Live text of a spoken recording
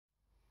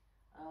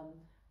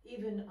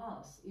even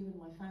us, even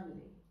my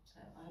family,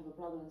 I have a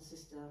brother and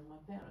sister and my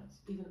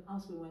parents, even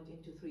us, we went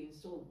into 3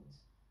 installments.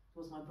 It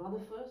was my brother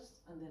first,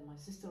 and then my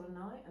sister and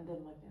I, and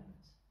then my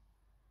parents.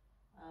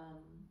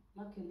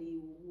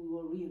 Luckily, we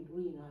were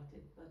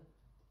reunited, but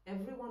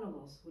every one of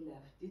us who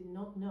left did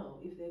not know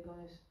if they're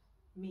going to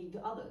meet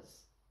the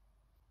others.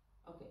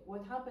 Okay,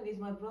 what happened is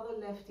my brother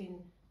left in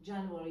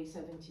January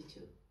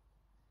 72,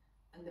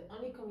 and the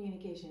only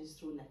communication is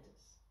through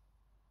letters.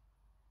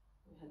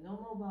 We had no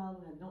mobile,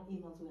 we had no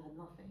emails, we had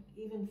nothing.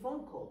 Even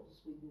phone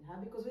calls we didn't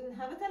have because we didn't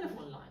have a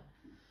telephone line.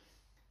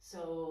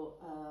 So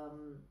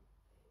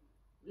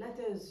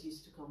letters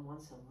used to come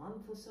once a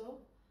month or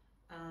so,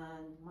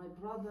 and my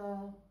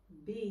brother,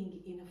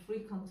 being in a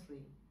free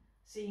country,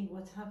 seeing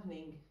what's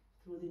happening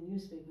through the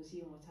newspaper,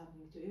 seeing what's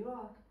happening to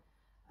Iraq,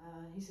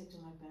 he said to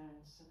my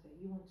parents, okay,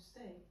 you want to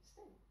stay,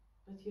 stay,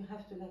 but you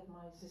have to let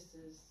my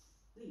sisters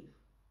leave.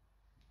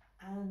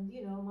 And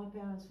you know, my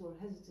parents were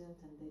hesitant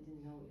and they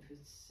didn't know if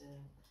it's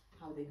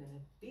how they're going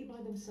to be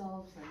by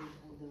themselves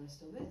and the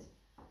rest of it.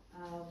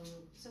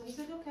 So he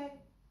said, okay,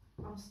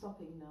 I'm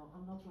stopping now.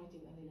 I'm not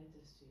writing any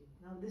letters to you.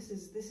 Now this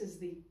is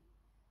the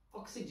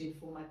oxygen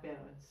for my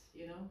parents,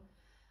 you know.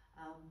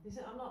 He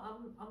said,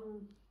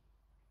 I'm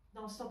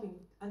now stopping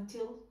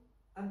until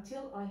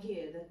I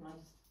hear that my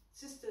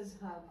sisters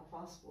have a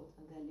passport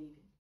and they're leaving.